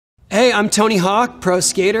Hi, I'm Tony Hawk, pro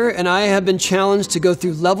skater, and I have been challenged to go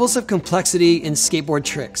through levels of complexity in skateboard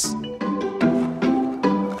tricks.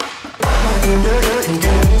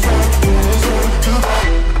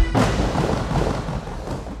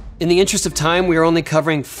 In the interest of time, we are only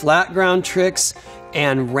covering flat ground tricks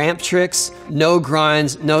and ramp tricks, no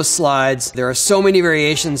grinds, no slides. There are so many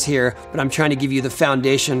variations here, but I'm trying to give you the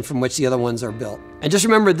foundation from which the other ones are built. And just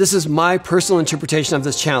remember, this is my personal interpretation of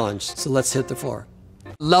this challenge, so let's hit the floor.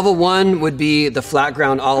 Level 1 would be the flat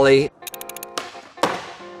ground ollie.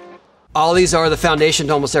 Ollies are the foundation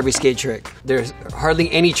to almost every skate trick. There's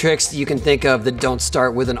hardly any tricks that you can think of that don't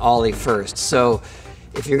start with an ollie first. So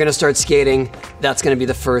if you're gonna start skating, that's gonna be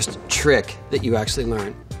the first trick that you actually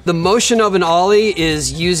learn. The motion of an ollie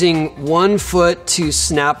is using one foot to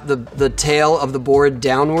snap the tail of the board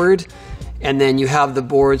downward, and then you have the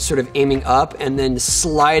board sort of aiming up and then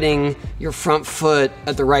sliding your front foot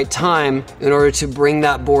at the right time in order to bring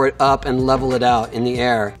that board up and level it out in the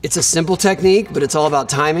air. It's a simple technique, but it's all about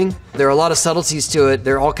timing. There are a lot of subtleties to it.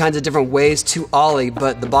 There are all kinds of different ways to ollie,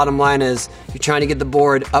 but the bottom line is you're trying to get the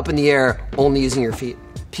board up in the air only using your feet.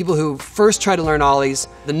 People who first try to learn ollies,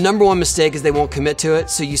 the number one mistake is they won't commit to it.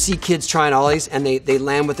 So you see kids trying ollies and they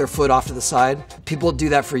land with their foot off to the side. People do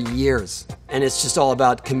that for years. And it's just all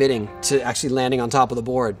about committing to actually landing on top of the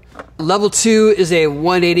board. Level 2 is a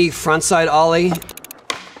 180 frontside ollie.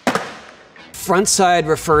 Frontside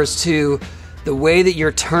refers to the way that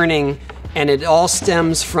you're turning, and it all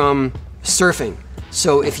stems from surfing.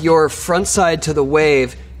 So if you're frontside to the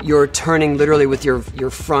wave, you're turning literally with your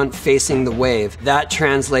front facing the wave. That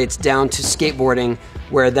translates down to skateboarding,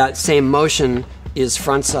 where that same motion is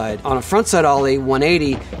frontside. On a frontside ollie,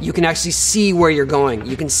 180, you can actually see where you're going.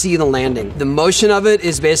 You can see the landing. The motion of it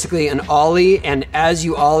is basically an ollie, and as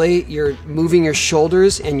you ollie, you're moving your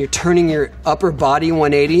shoulders and you're turning your upper body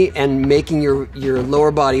 180 and making your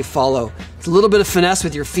lower body follow. It's a little bit of finesse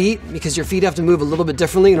with your feet because your feet have to move a little bit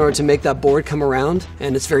differently in order to make that board come around,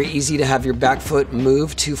 and it's very easy to have your back foot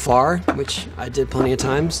move too far, which I did plenty of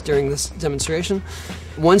times during this demonstration.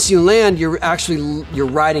 Once you land, you're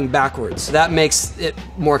riding backwards. That makes it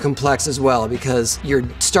more complex as well because you're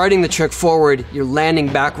starting the trick forward, you're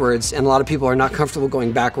landing backwards, and a lot of people are not comfortable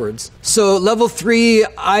going backwards. So level 3,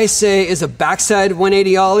 I say, is a backside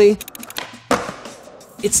 180 ollie.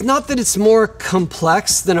 It's not that it's more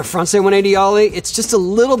complex than a frontside 180 ollie, it's just a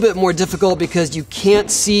little bit more difficult because you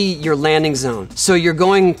can't see your landing zone. So you're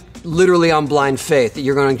going literally on blind faith, that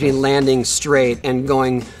you're going to be landing straight and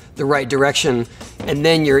going the right direction, and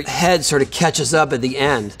then your head sort of catches up at the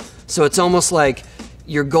end. So it's almost like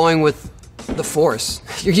you're going with the force.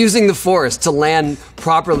 You're using the force to land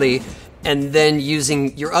properly, and then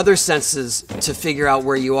using your other senses to figure out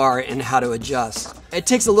where you are and how to adjust. It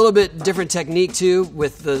takes a little bit different technique too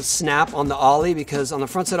with the snap on the ollie, because on the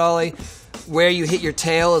frontside ollie, where you hit your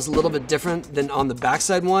tail is a little bit different than on the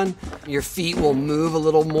backside one. Your feet will move a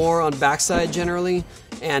little more on backside generally,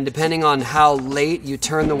 and depending on how late you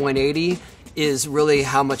turn the 180 is really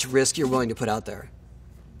how much risk you're willing to put out there.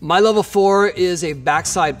 My level 4 is a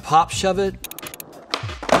backside pop shove it.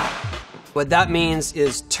 What that means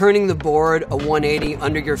is turning the board a 180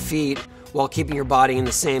 under your feet while keeping your body in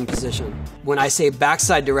the same position. When I say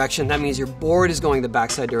backside direction, that means your board is going the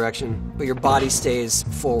backside direction, but your body stays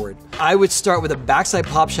forward. I would start with a backside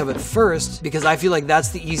pop shove it first because I feel like that's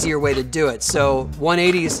the easier way to do it. So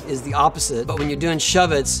 180s is the opposite, but when you're doing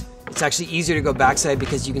shove-its, it's actually easier to go backside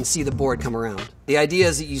because you can see the board come around. The idea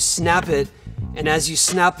is that you snap it, and as you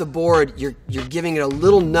snap the board, you're giving it a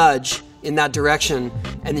little nudge in that direction,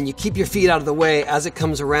 and then you keep your feet out of the way as it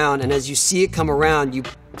comes around, and as you see it come around, you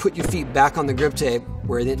put your feet back on the grip tape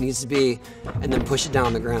where it needs to be, and then push it down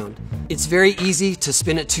on the ground. It's very easy to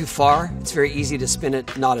spin it too far. It's very easy to spin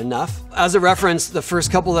it not enough. As a reference, the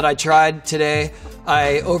first couple that I tried today,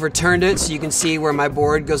 I overturned it so you can see where my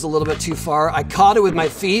board goes a little bit too far. I caught it with my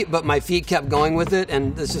feet, but my feet kept going with it,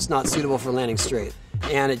 and it's just not suitable for landing straight.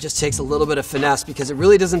 And it just takes a little bit of finesse because it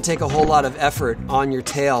really doesn't take a whole lot of effort on your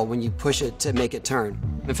tail when you push it to make it turn.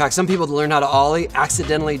 In fact, some people to learn how to ollie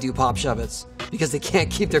accidentally do pop shove-its because they can't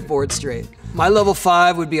keep their board straight. My level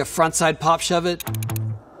 5 would be a frontside pop shove-it.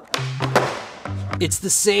 It's the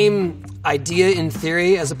same idea in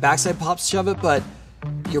theory as a backside pop shove-it, but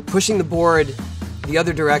you're pushing the board the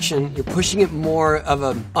other direction. You're pushing it more of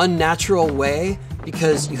an unnatural way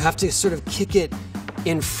because you have to sort of kick it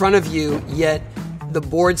in front of you, yet the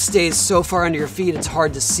board stays so far under your feet it's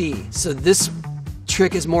hard to see. So this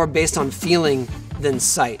trick is more based on feeling than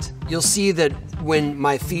sight. You'll see that when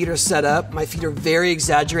my feet are set up, my feet are very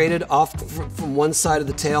exaggerated off from one side of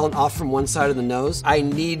the tail and off from one side of the nose. I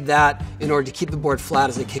need that in order to keep the board flat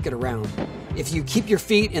as I kick it around. If you keep your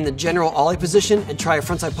feet in the general ollie position and try a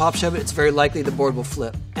frontside pop shove it, it's very likely the board will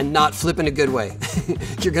flip, and not flip in a good way.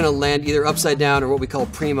 You're gonna land either upside down or what we call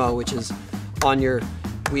primo, which is on your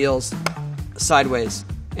wheels sideways,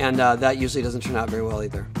 and that usually doesn't turn out very well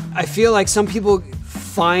either. I feel like some people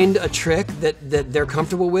find a trick that they're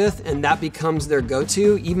comfortable with, and that becomes their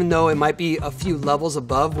go-to, even though it might be a few levels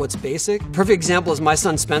above what's basic. Perfect example is my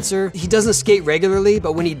son Spencer. He doesn't skate regularly,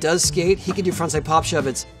 but when he does skate, he can do frontside pop shove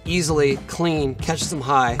it's easily, clean, catches them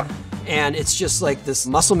high, and it's just like this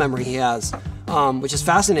muscle memory he has, which is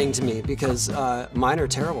fascinating to me because mine are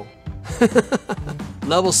terrible.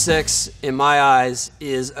 Level 6, in my eyes,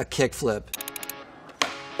 is a kickflip.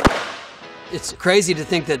 It's crazy to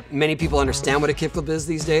think that many people understand what a kickflip is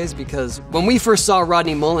these days, because when we first saw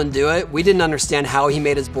Rodney Mullen do it, we didn't understand how he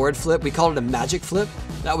made his board flip. We called it a magic flip.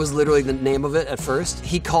 That was literally the name of it at first.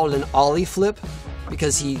 He called it an Ollie flip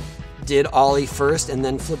because he did Ollie first and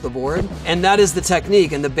then flip the board. And that is the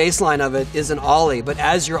technique, and the baseline of it is an Ollie. But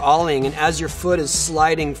as you're Ollieing and as your foot is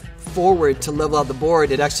sliding forward to level out the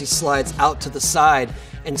board, it actually slides out to the side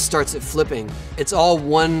and starts it flipping. It's all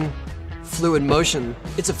one fluid motion.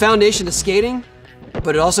 It's a foundation to skating,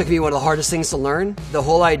 but it also can be one of the hardest things to learn. The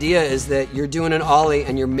whole idea is that you're doing an Ollie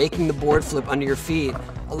and you're making the board flip under your feet.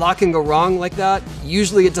 A lot can go wrong like that.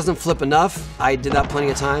 Usually it doesn't flip enough. I did that plenty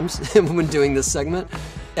of times when doing this segment.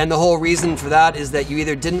 And the whole reason for that is that you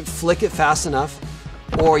either didn't flick it fast enough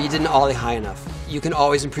or you didn't Ollie high enough. You can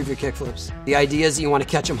always improve your kickflips. The idea is that you want to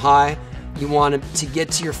catch them high. You want it to get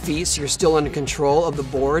to your feet so you're still under control of the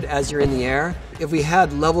board as you're in the air. If we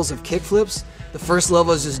had levels of kickflips, the first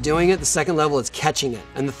level is just doing it, the second level is catching it,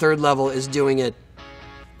 and the third level is doing it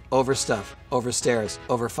over stuff, over stairs,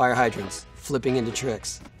 over fire hydrants, flipping into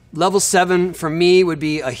tricks. Level 7 for me would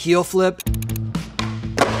be a heel flip.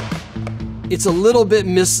 It's a little bit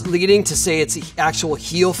misleading to say it's an actual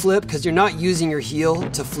heel flip because you're not using your heel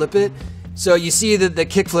to flip it. So you see that the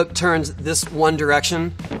kickflip turns this one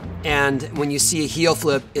direction, and when you see a heel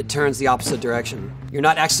flip, it turns the opposite direction. You're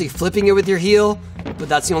not actually flipping it with your heel, but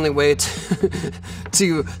that's the only way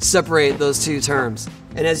to separate those two terms.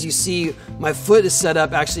 And as you see, my foot is set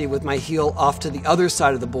up actually with my heel off to the other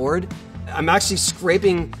side of the board. I'm actually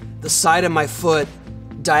scraping the side of my foot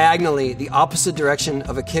diagonally, the opposite direction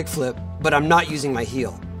of a kickflip, but I'm not using my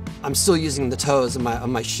heel. I'm still using the toes of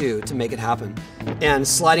my shoe to make it happen. And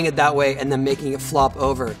sliding it that way and then making it flop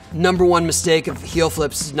over. Number one mistake of heel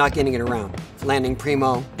flips is not getting it around, landing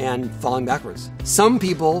primo and falling backwards. Some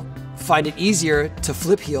people find it easier to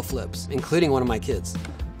flip heel flips, including one of my kids.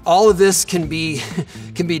 All of this can be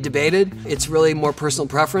debated. It's really more personal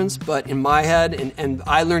preference, but in my head, and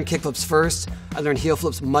I learned kickflips first, I learned heel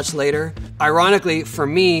flips much later. Ironically, for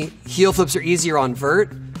me, heel flips are easier on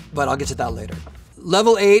vert, but I'll get to that later.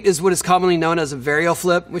 Level 8 is what is commonly known as a varial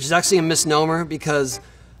flip, which is actually a misnomer because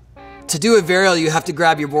to do a varial, you have to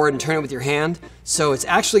grab your board and turn it with your hand. So it's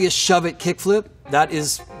actually a shove-it kickflip. That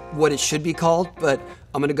is what it should be called, but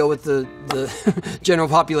I'm gonna go with the general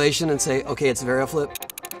population and say, okay, it's a varial flip.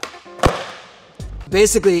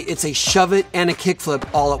 Basically, it's a shove-it and a kickflip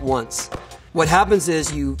all at once. What happens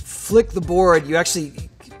is you flick the board, you actually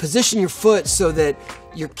position your foot so that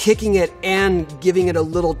you're kicking it and giving it a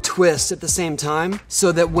little twist at the same time,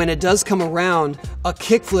 so that when it does come around, a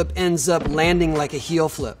kickflip ends up landing like a heel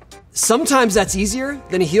flip. Sometimes that's easier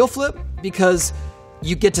than a heel flip because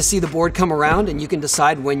you get to see the board come around and you can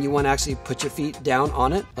decide when you want to actually put your feet down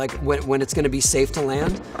on it, like when it's going to be safe to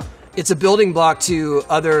land. It's a building block to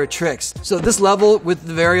other tricks. So this level with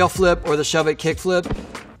the varial flip or the shove-it kickflip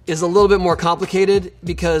is a little bit more complicated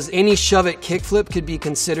because any shove-it kickflip could be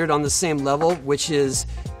considered on the same level, which is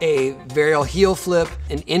a varial heel flip,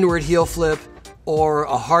 an inward heel flip, or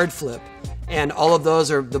a hard flip. And all of those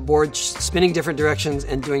are the board spinning different directions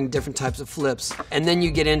and doing different types of flips. And then you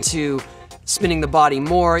get into spinning the body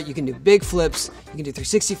more. You can do big flips, you can do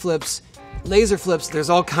 360 flips, laser flips. There's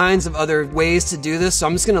all kinds of other ways to do this, so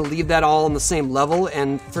I'm just gonna leave that all on the same level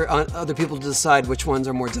and for other people to decide which ones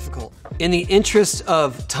are more difficult. In the interest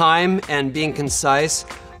of time and being concise,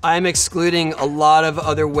 I'm excluding a lot of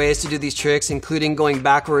other ways to do these tricks, including going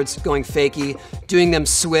backwards, going fakie, doing them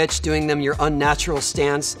switch, doing them your unnatural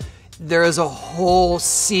stance. There is a whole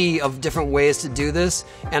sea of different ways to do this,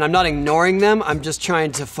 and I'm not ignoring them, I'm just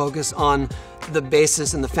trying to focus on the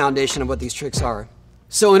basis and the foundation of what these tricks are.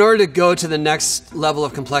 So in order to go to the next level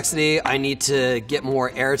of complexity, I need to get more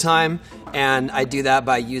airtime, and I do that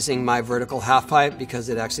by using my vertical half pipe because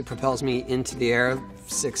it actually propels me into the air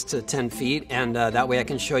 6 to 10 feet, and that way I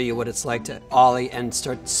can show you what it's like to ollie and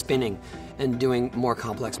start spinning and doing more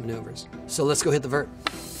complex maneuvers. So let's go hit the vert.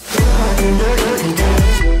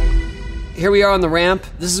 Here we are on the ramp.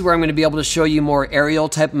 This is where I'm going to be able to show you more aerial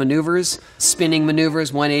type maneuvers, spinning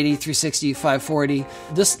maneuvers, 180, 360, 540.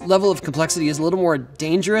 This level of complexity is a little more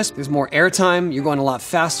dangerous. There's more airtime. You're going a lot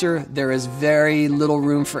faster. There is very little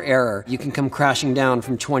room for error. You can come crashing down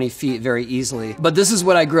from 20 feet very easily. But this is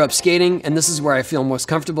what I grew up skating, and this is where I feel most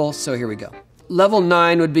comfortable, so here we go. Level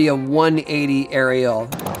 9 would be a 180 aerial.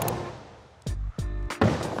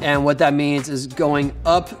 And what that means is going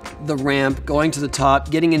up the ramp, going to the top,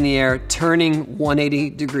 getting in the air, turning 180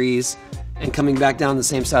 degrees, and coming back down the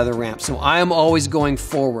same side of the ramp. So I am always going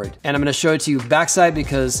forward. And I'm gonna show it to you backside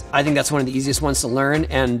because I think that's one of the easiest ones to learn.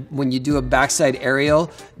 And when you do a backside aerial,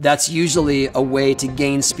 that's usually a way to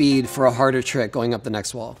gain speed for a harder trick going up the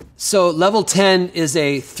next wall. So level 10 is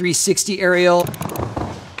a 360 aerial.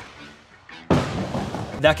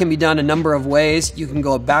 That can be done a number of ways. You can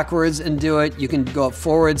go up backwards and do it. You can go up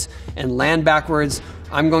forwards and land backwards.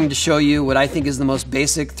 I'm going to show you what I think is the most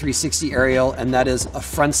basic 360 aerial, and that is a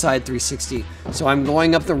frontside 360. So I'm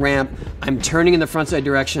going up the ramp, I'm turning in the frontside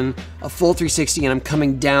direction, a full 360, and I'm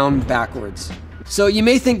coming down backwards. So you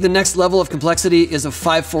may think the next level of complexity is a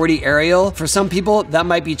 540 aerial. For some people, that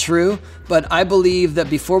might be true, but I believe that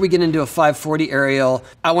before we get into a 540 aerial,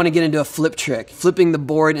 I want to get into a flip trick, flipping the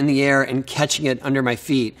board in the air and catching it under my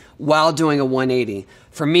feet while doing a 180.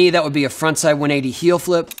 For me, that would be a frontside 180 heel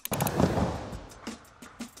flip.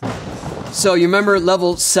 So you remember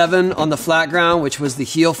level 7 on the flat ground, which was the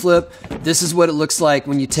heel flip? This is what it looks like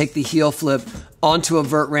when you take the heel flip onto a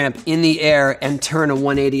vert ramp in the air and turn a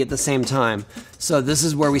 180 at the same time. So this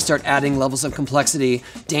is where we start adding levels of complexity,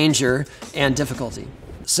 danger, and difficulty.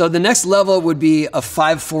 So the next level would be a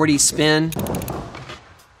 540 spin.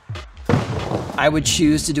 I would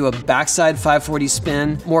choose to do a backside 540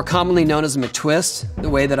 spin, more commonly known as a Mctwist, the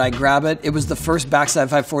way that I grab it. It was the first backside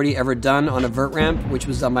 540 ever done on a vert ramp, which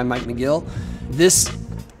was done by Mike McGill. This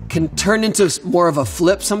can turn into more of a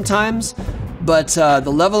flip sometimes, but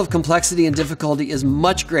the level of complexity and difficulty is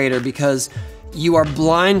much greater because you are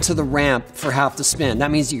blind to the ramp for half the spin. That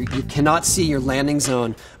means you cannot see your landing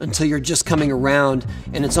zone until you're just coming around,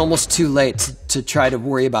 and it's almost too late to try to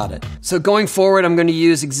worry about it. So going forward, I'm going to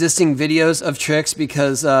use existing videos of tricks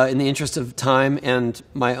because in the interest of time and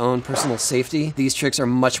my own personal safety, these tricks are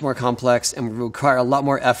much more complex and require a lot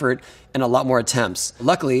more effort and a lot more attempts.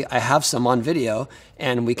 Luckily, I have some on video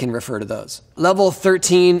and we can refer to those. Level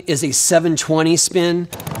 13 is a 720 spin.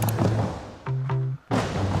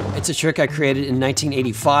 It's a trick I created in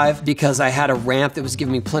 1985 because I had a ramp that was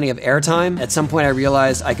giving me plenty of airtime. At some point I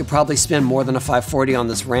realized I could probably spin more than a 540 on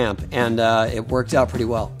this ramp, and it worked out pretty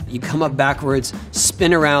well. You come up backwards,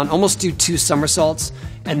 spin around, almost do 2 somersaults,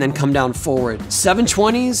 and then come down forward.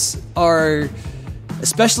 720s are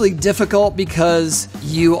especially difficult because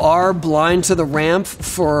you are blind to the ramp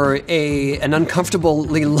for an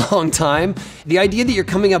uncomfortably long time. The idea that you're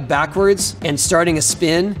coming up backwards and starting a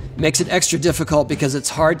spin makes it extra difficult because it's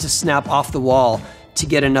hard to snap off the wall to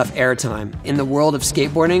get enough airtime. In the world of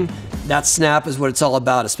skateboarding, that snap is what it's all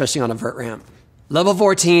about, especially on a vert ramp. Level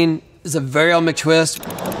 14 is a Varial Mctwist.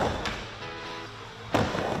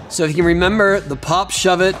 So if you can remember the pop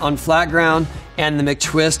shove it on flat ground and the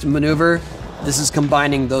Mctwist maneuver, this is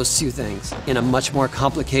combining those two things in a much more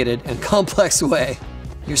complicated and complex way.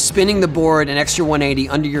 You're spinning the board an extra 180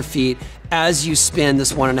 under your feet as you spin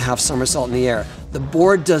this 1.5 somersault in the air. The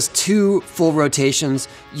board does 2 full rotations,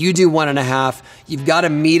 you do 1.5. You've got to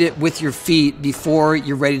meet it with your feet before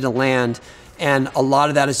you're ready to land, and a lot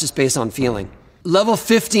of that is just based on feeling. Level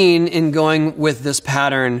 15 in going with this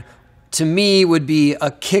pattern, to me, would be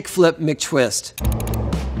a kickflip Mctwist.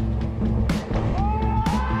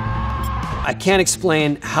 I can't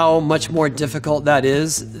explain how much more difficult that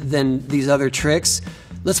is than these other tricks.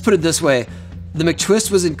 Let's put it this way. The Mctwist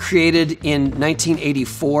was created in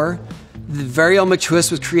 1984. The Varial Mctwist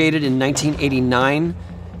was created in 1989.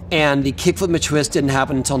 And the kickflip Mctwist didn't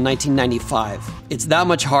happen until 1995. It's that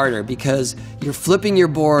much harder because you're flipping your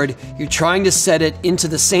board, you're trying to set it into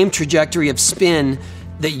the same trajectory of spin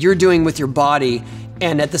that you're doing with your body,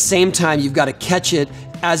 and at the same time you've got to catch it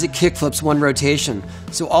as it kickflips 1 rotation.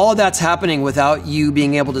 So all of that's happening without you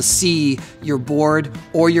being able to see your board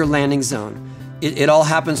or your landing zone. It all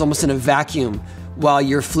happens almost in a vacuum while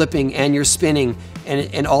you're flipping and you're spinning,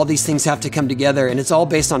 and all these things have to come together, and it's all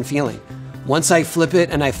based on feeling. Once I flip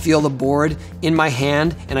it and I feel the board in my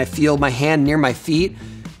hand and I feel my hand near my feet,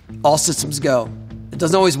 all systems go. It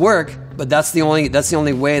doesn't always work, but that's the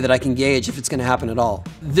only way that I can gauge if it's gonna happen at all.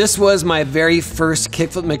 This was my very first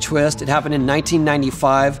kickflip Mctwist. It happened in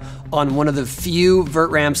 1995 on one of the few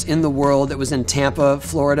vert ramps in the world that was in Tampa,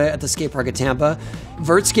 Florida, at the skate park at Tampa.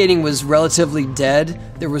 Vert skating was relatively dead.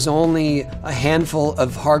 There was only a handful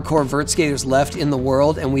of hardcore vert skaters left in the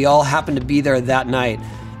world, and we all happened to be there that night.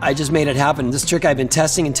 I just made it happen. This trick I've been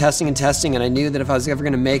testing and testing and testing, and I knew that if I was ever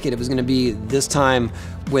gonna make it, it was gonna be this time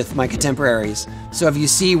with my contemporaries. So if you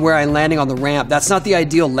see where I'm landing on the ramp, that's not the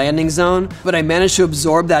ideal landing zone, but I managed to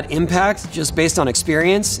absorb that impact just based on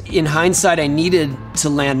experience. In hindsight, I needed to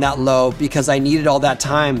land that low because I needed all that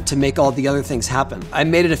time to make all the other things happen. I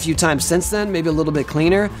made it a few times since then, maybe a little bit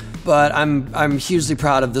cleaner, but I'm hugely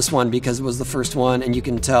proud of this one because it was the first one, and you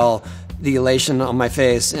can tell the elation on my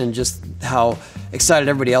face and just how excited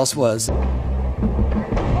everybody else was.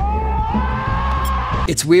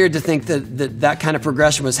 It's weird to think that kind of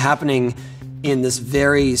progression was happening in this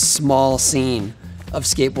very small scene of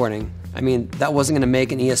skateboarding. I mean, that wasn't gonna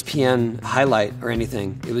make an ESPN highlight or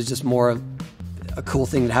anything. It was just more of a cool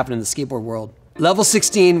thing that happened in the skateboard world. Level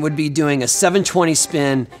 16 would be doing a 720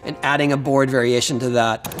 spin and adding a board variation to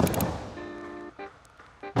that.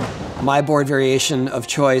 My board variation of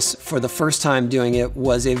choice for the first time doing it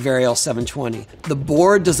was a Varial 720. The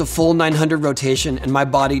board does a full 900 rotation and my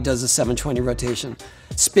body does a 720 rotation.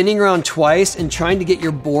 Spinning around twice and trying to get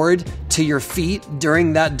your board to your feet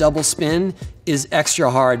during that double spin is extra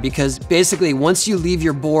hard because basically once you leave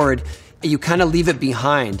your board, you kind of leave it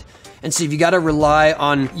behind. And so you gotta rely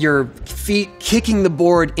on your feet kicking the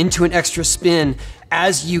board into an extra spin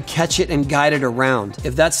as you catch it and guide it around.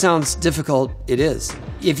 If that sounds difficult, it is.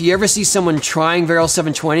 If you ever see someone trying Varial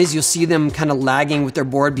 720s, you'll see them kind of lagging with their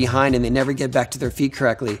board behind and they never get back to their feet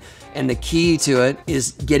correctly. And the key to it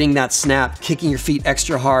is getting that snap, kicking your feet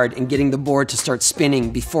extra hard and getting the board to start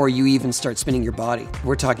spinning before you even start spinning your body.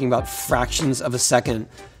 We're talking about fractions of a second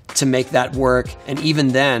to make that work, and even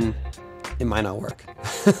then, it might not work.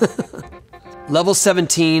 Level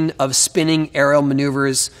 17 of spinning aerial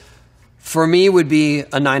maneuvers for me would be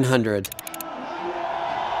a 900.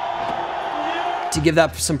 To give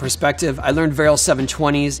that some perspective, I learned Varial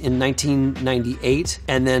 720s in 1998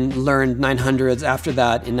 and then learned 900s after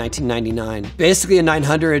that in 1999. Basically, a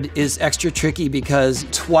 900 is extra tricky because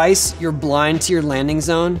twice you're blind to your landing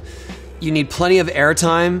zone. You need plenty of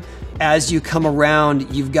airtime. As you come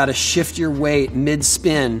around, you've got to shift your weight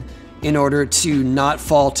mid-spin in order to not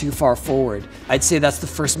fall too far forward. I'd say that's the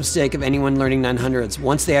first mistake of anyone learning 900s.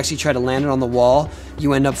 Once they actually try to land it on the wall,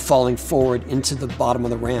 you end up falling forward into the bottom of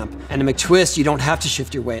the ramp. And in Mctwist, you don't have to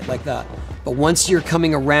shift your weight like that. But once you're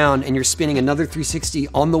coming around and you're spinning another 360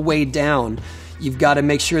 on the way down, you've got to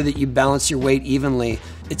make sure that you balance your weight evenly.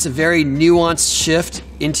 It's a very nuanced shift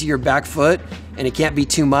into your back foot, and it can't be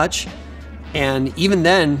too much. And even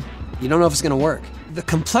then, you don't know if it's gonna work. The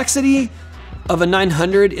complexity of a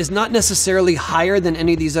 900 is not necessarily higher than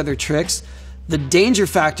any of these other tricks. The danger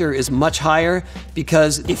factor is much higher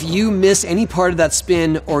because if you miss any part of that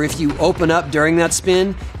spin or if you open up during that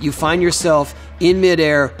spin, you find yourself in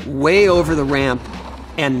midair way over the ramp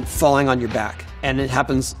and falling on your back. And it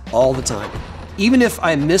happens all the time. Even if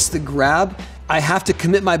I miss the grab, I have to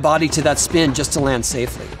commit my body to that spin just to land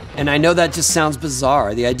safely. And I know that just sounds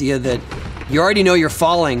bizarre, the idea that you already know you're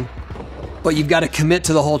falling, but you've got to commit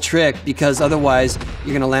to the whole trick because otherwise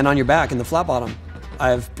you're gonna land on your back in the flat bottom.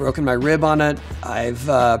 I've broken my rib on it. I've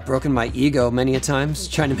broken my ego many a times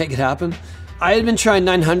trying to make it happen. I had been trying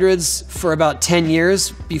 900s for about 10 years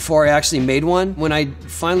before I actually made one. When I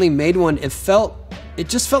finally made one, it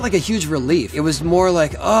just felt like a huge relief. It was more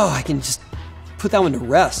like, oh, I can just put that one to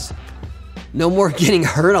rest. No more getting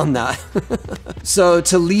hurt on that. So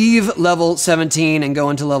to leave level 17 and go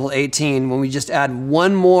into level 18, when we just add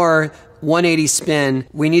one more 180 spin,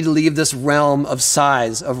 we need to leave this realm of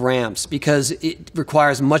size of ramps because it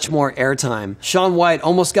requires much more airtime. Shaun White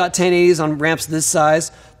almost got 1080s on ramps this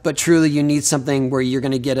size, but truly you need something where you're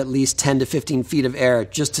gonna get at least 10 to 15 feet of air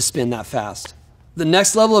just to spin that fast. The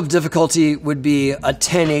next level of difficulty would be a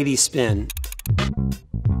 1080 spin.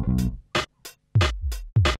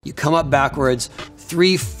 You come up backwards,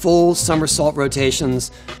 3 full somersault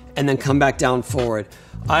rotations, and then come back down forward.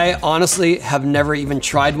 I honestly have never even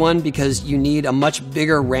tried one because you need a much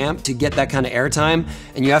bigger ramp to get that kind of airtime,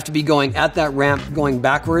 and you have to be going at that ramp going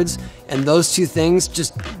backwards, and those two things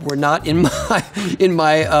just were not in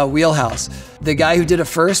my wheelhouse. The guy who did it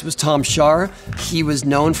first was Tom Shar. He was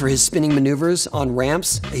known for his spinning maneuvers on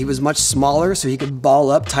ramps. He was much smaller, so he could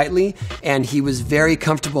ball up tightly, and he was very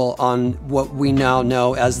comfortable on what we now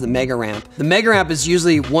know as the mega ramp. The mega ramp is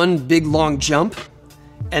usually one big long jump,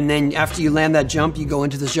 and then after you land that jump, you go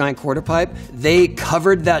into this giant quarter pipe. They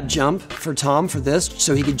covered that jump for Tom for this,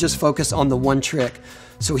 so he could just focus on the one trick.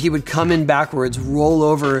 So he would come in backwards, roll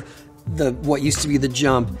over what used to be the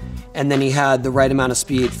jump, and then he had the right amount of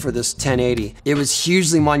speed for this 1080. It was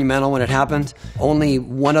hugely monumental when it happened. Only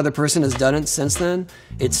one other person has done it since then.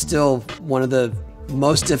 It's still one of the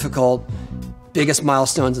most difficult, biggest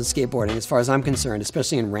milestones in skateboarding as far as I'm concerned,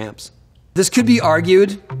 especially in ramps. This could be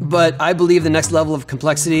argued, but I believe the next level of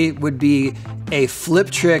complexity would be a flip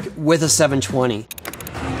trick with a 720.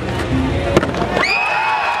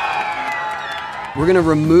 We're gonna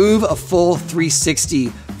remove a full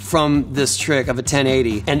 360 from this trick of a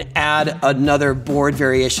 1080 and add another board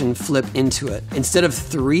variation flip into it. Instead of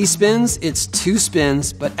 3 spins, it's 2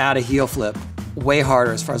 spins, but add a heel flip. Way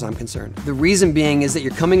harder as far as I'm concerned. The reason being is that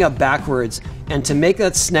you're coming up backwards, and to make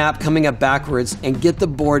that snap coming up backwards and get the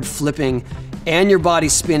board flipping and your body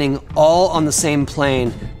spinning all on the same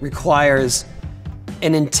plane requires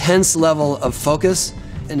an intense level of focus,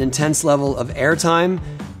 an intense level of airtime,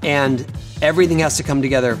 and everything has to come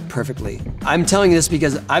together perfectly. I'm telling you this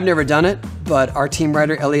because I've never done it, but our team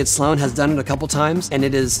writer, Elliot Sloan, has done it a couple times, and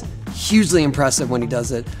it is hugely impressive when he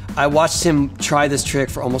does it. I watched him try this trick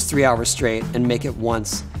for almost 3 hours straight and make it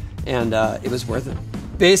once, and it was worth it.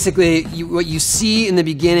 Basically, what you see in the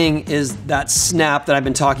beginning is that snap that I've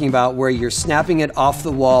been talking about, where you're snapping it off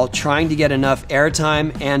the wall, trying to get enough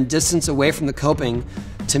airtime and distance away from the coping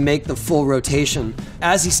to make the full rotation.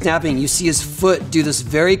 As he's snapping, you see his foot do this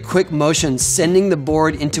very quick motion, sending the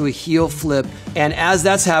board into a heel flip. And as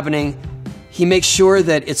that's happening, he makes sure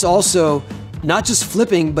that it's also not just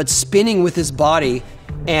flipping, but spinning with his body,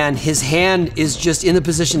 and his hand is just in the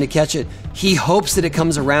position to catch it. He hopes that it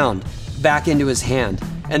comes around back into his hand.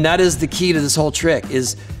 And that is the key to this whole trick,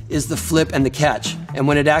 is the flip and the catch. And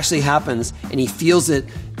when it actually happens, and he feels it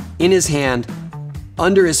in his hand,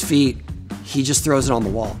 under his feet, he just throws it on the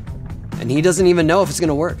wall. And he doesn't even know if it's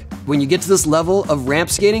gonna work. When you get to this level of ramp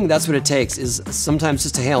skating, that's what it takes, is sometimes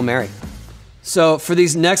just a Hail Mary. So for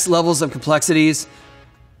these next levels of complexities,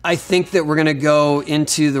 I think that we're gonna go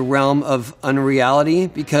into the realm of unreality,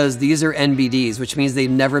 because these are NBDs, which means they've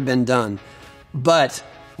never been done. But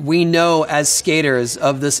we know as skaters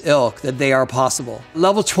of this ilk that they are possible.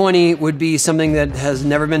 Level 20 would be something that has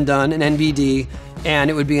never been done, an NBD, and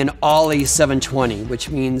it would be an Ollie 720, which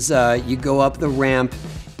means you go up the ramp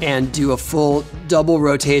and do a full double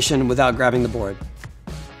rotation without grabbing the board.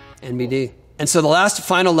 NBD. And so the last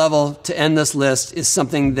final level to end this list is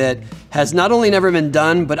something that has not only never been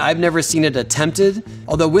done, but I've never seen it attempted.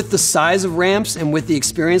 Although with the size of ramps and with the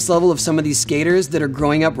experience level of some of these skaters that are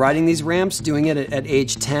growing up riding these ramps, doing it at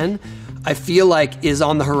age 10, I feel like is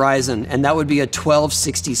on the horizon, and that would be a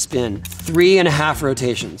 1260 spin. 3.5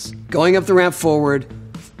 rotations. Going up the ramp forward,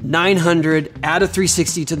 900, add a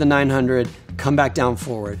 360 to the 900, come back down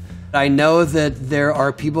forward. I know that there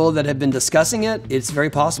are people that have been discussing it. It's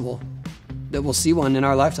very possible that we'll see one in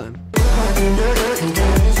our lifetime.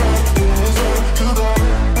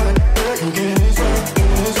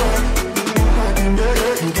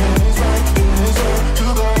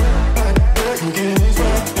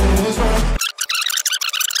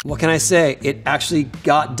 What can I say? It actually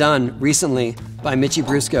got done recently by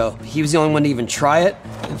Mctwist. He was the only one to even try it.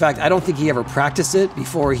 In fact, I don't think he ever practiced it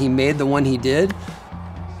before he made the one he did.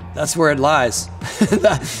 That's where it lies.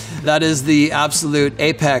 That is the absolute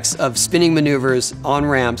apex of spinning maneuvers on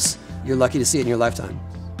ramps. You're lucky to see it in your lifetime.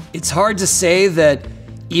 It's hard to say that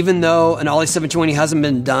even though an Ollie 720 hasn't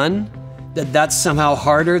been done, that's somehow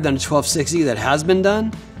harder than a 1260 that has been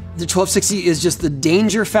done. The 1260 is just the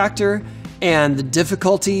danger factor and the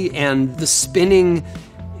difficulty and the spinning.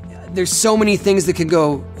 There's so many things that could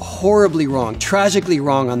go horribly wrong, tragically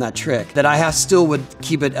wrong on that trick, that I still would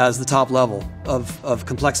keep it as the top level of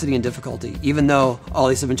complexity and difficulty, even though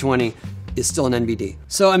Ollie 720 is still an NBD.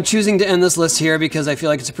 So I'm choosing to end this list here because I feel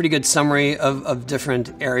like it's a pretty good summary of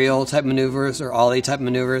different aerial type maneuvers or Ollie type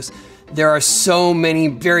maneuvers. There are so many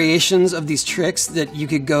variations of these tricks that you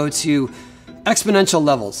could go to exponential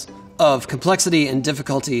levels of complexity and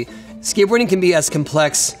difficulty. Skateboarding can be as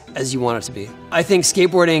complex as you want it to be. I think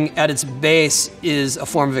skateboarding at its base is a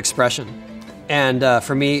form of expression. And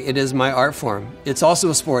for me, it is my art form. It's also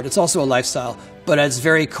a sport, it's also a lifestyle, but at its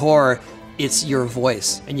very core, it's your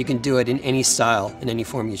voice, and you can do it in any style, in any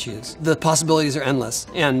form you choose. The possibilities are endless,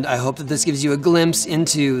 and I hope that this gives you a glimpse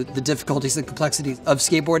into the difficulties and complexities of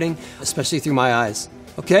skateboarding, especially through my eyes.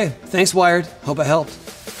 Okay, thanks Wired, hope I helped.